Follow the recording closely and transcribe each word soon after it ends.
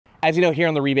As you know, here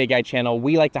on the Rebate Guy channel,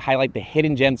 we like to highlight the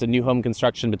hidden gems of new home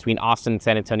construction between Austin and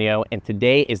San Antonio, and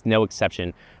today is no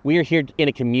exception. We are here in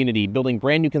a community building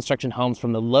brand new construction homes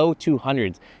from the low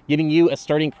 200s, giving you a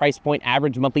starting price point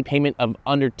average monthly payment of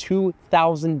under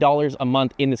 $2,000 a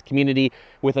month in this community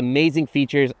with amazing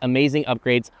features, amazing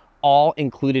upgrades, all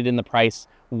included in the price,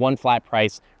 one flat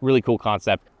price, really cool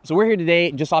concept. So we're here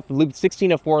today just off of Loop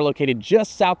 1604, located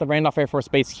just south of Randolph Air Force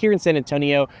Base here in San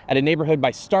Antonio at a neighborhood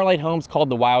by Starlight Homes called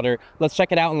the WILDER. Let's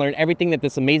check it out and learn everything that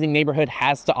this amazing neighborhood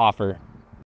has to offer.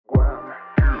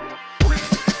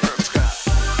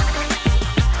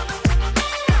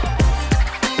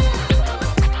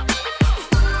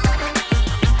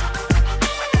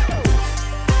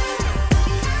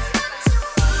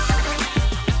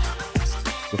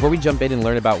 Before we jump in and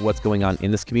learn about what's going on in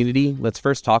this community, let's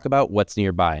first talk about what's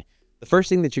nearby. The first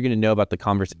thing that you're going to know about the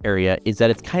Converse area is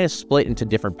that it's kind of split into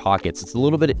different pockets. It's a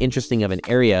little bit interesting of an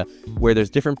area where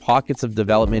there's different pockets of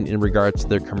development in regards to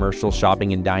their commercial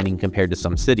shopping and dining compared to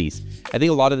some cities. I think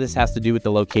a lot of this has to do with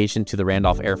the location to the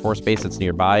Randolph Air Force Base that's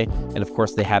nearby. And of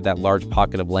course, they have that large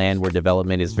pocket of land where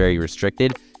development is very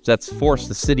restricted. So that's forced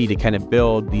the city to kind of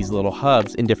build these little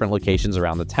hubs in different locations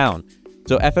around the town.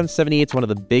 So FM 78 is one of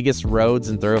the biggest roads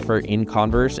and thoroughfare in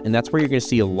Converse, and that's where you're going to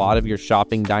see a lot of your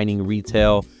shopping, dining,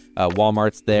 retail,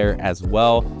 Walmart's there as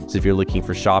well. So if you're looking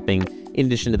for shopping, in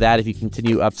addition to that, if you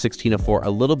continue up 1604 a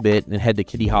little bit and head to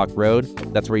Kitty Hawk Road,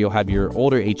 that's where you'll have your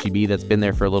older HEB that's been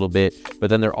there for a little bit.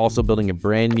 But then they're also building a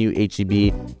brand new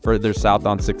HEB further south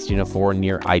on 1604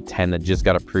 near I-10 that just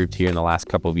got approved here in the last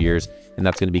couple of years. And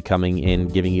that's going to be coming in,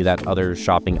 giving you that other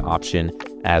shopping option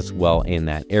as well in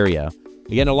that area.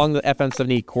 Again, along the FM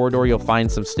 78 corridor, you'll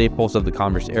find some staples of the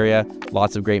Converse area,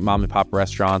 lots of great mom and pop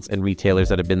restaurants and retailers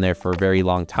that have been there for a very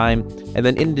long time. And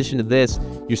then in addition to this,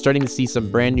 you're starting to see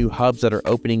some brand new hubs that are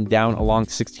opening down along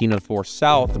 1604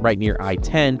 South, right near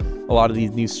I-10. A lot of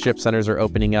these new strip centers are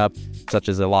opening up, such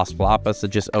as a Las Palapas that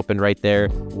just opened right there,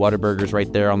 Whataburger's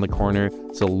right there on the corner.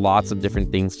 So lots of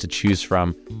different things to choose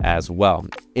from as well.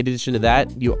 In addition to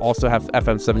that, you also have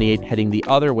FM 78 heading the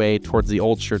other way towards the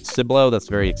old Church Cibolo. That's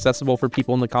very accessible for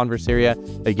people in the Converse area.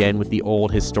 Again, with the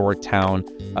old historic town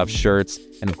of Shirts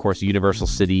and of course Universal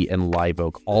City and Live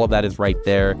Oak. All of that is right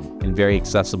there and very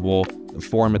accessible. The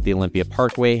Forum at the Olympia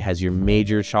Parkway has your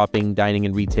major shopping, dining,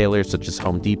 and retailers such as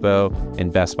Home Depot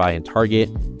and Best Buy and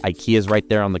Target. IKEA is right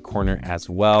there on the corner as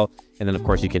well. And then, of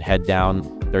course, you can head down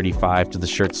 35 to the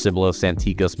Shirts Cibolo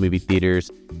Santikos movie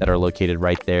theaters that are located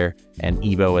right there, and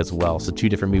Evo as well. So 2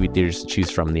 different movie theaters to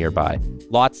choose from nearby.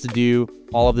 Lots to do.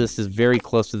 All of this is very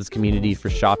close to this community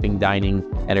for shopping, dining,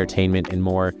 entertainment, and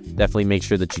more. Definitely make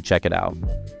sure that you check it out.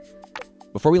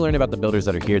 Before we learn about the builders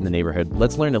that are here in the neighborhood,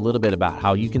 let's learn a little bit about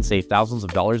how you can save thousands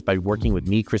of dollars by working with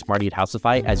me, Chris Marti at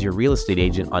Housify, as your real estate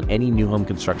agent on any new home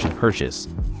construction purchase.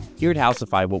 Here at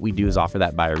Housify, what we do is offer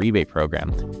that buyer rebate program.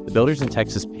 The builders in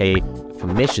Texas pay a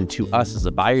commission to us as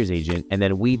a buyer's agent, and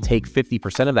then we take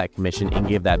 50% of that commission and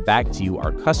give that back to you,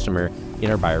 our customer,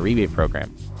 in our buyer rebate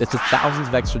program. That's thousands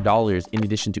of extra dollars in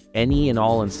addition to any and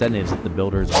all incentives that the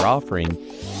builders are offering,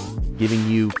 giving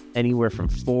you anywhere from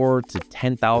 $4,000 to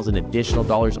 $10,000 additional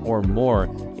dollars or more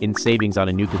in savings on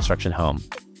a new construction home.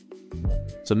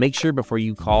 So make sure before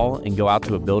you call and go out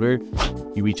to a builder,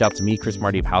 you reach out to me, Chris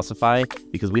Marti of Housify,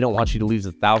 because we don't want you to lose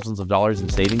the thousands of dollars in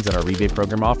savings that our rebate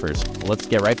program offers. Let's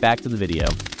get right back to the video.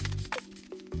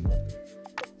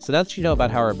 So now that you know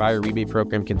about how our buyer rebate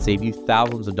program can save you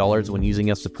thousands of dollars when using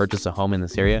us to purchase a home in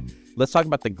this area, let's talk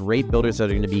about the great builders that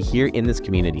are going to be here in this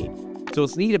community. So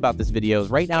what's neat about this video is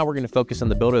right now we're going to focus on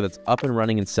the builder that's up and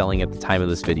running and selling at the time of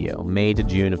this video, May to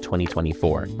June of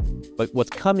 2024. But what's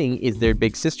coming is their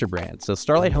big sister brand. So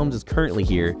Starlight Homes is currently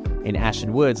here in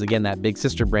Ashton Woods. Again, that big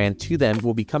sister brand to them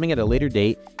will be coming at a later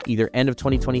date, either end of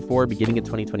 2024, beginning of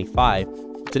 2025.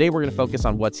 Today, we're going to focus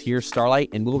on what's here, Starlight,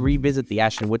 and we'll revisit the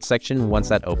Ashton Woods section once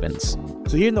that opens.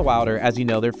 So here in the WILDER, as you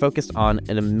know, they're focused on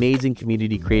an amazing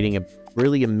community, creating a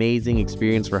really amazing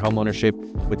experience for homeownership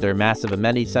with their massive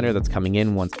amenity center that's coming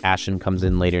in once Ashton comes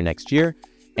in later next year.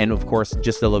 And of course,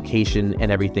 just the location and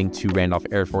everything to Randolph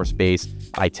Air Force Base,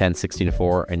 I-10,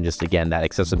 1604, and just again, that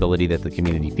accessibility that the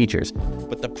community features.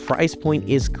 But the price point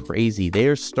is crazy. They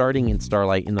are starting in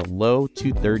Starlight in the low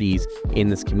 230s in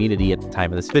this community at the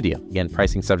time of this video. Again,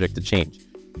 pricing subject to change.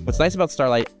 What's nice about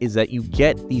Starlight is that you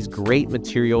get these great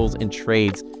materials and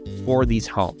trades for these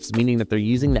homes, meaning that they're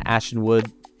using the Ashton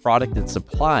Wood product and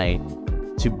supply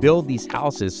to build these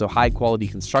houses, so high quality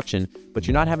construction, but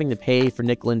you're not having to pay for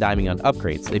nickel and diming on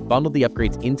upgrades. They bundled the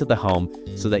upgrades into the home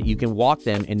so that you can walk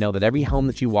them and know that every home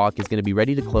that you walk is going to be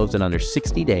ready to close in under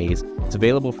 60 days. It's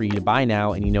available for you to buy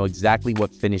now, and you know exactly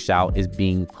what finish out is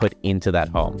being put into that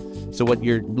home. So what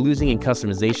you're losing in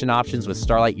customization options with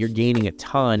Starlight, you're gaining a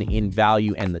ton in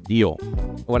value and the deal.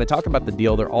 When I talk about the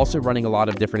deal, they're also running a lot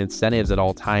of different incentives at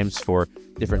all times for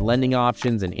different lending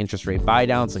options and interest rate buy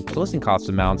downs and closing cost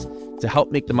amounts to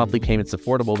help make the monthly payments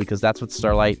affordable, because that's what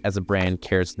Starlight as a brand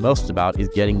cares most about, is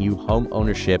getting you home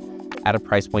ownership at a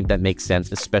price point that makes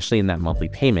sense, especially in that monthly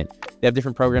payment. They have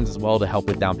different programs as well to help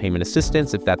with down payment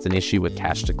assistance if that's an issue with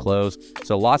cash to close.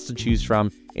 So lots to choose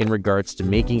from in regards to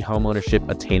making home ownership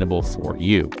attainable for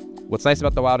you. What's nice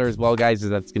about the Wilder as well, guys,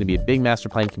 is that it's going to be a big master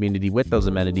plan community with those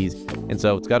amenities. And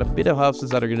so it's got a bit of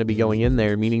houses that are going to be going in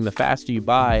there, meaning the faster you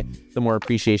buy, the more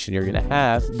appreciation you're going to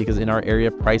have, because in our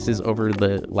area, prices over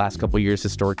the last couple of years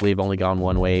historically have only gone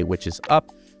one way, which is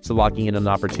up. So locking in an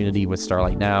opportunity with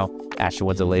Starlight now,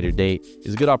 Ashenwood's a later date,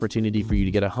 is a good opportunity for you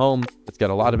to get a home that's got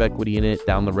a lot of equity in it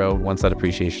down the road once that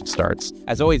appreciation starts.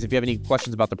 As always, if you have any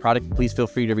questions about the product, please feel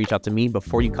free to reach out to me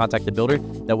before you contact the builder.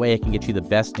 That way I can get you the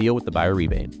best deal with the buyer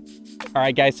rebate. All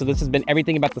right, guys, so this has been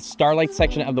everything about the Starlight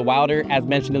section of the Wilder. As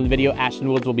mentioned in the video,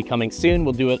 Ashenwoods will be coming soon.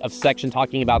 We'll do a section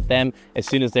talking about them as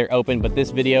soon as they're open, but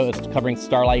this video is covering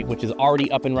Starlight, which is already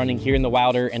up and running here in the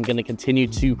Wilder and going to continue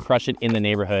to crush it in the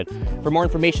neighborhood. For more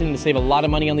information and to save a lot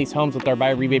of money on these homes with our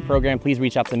buyer rebate program, please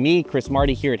reach out to me, Chris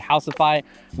Marti, here at Housify.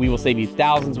 We will save you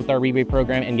thousands with our rebate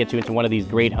program and get you into one of these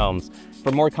great homes.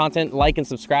 For more content, like and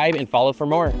subscribe and follow for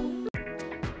more.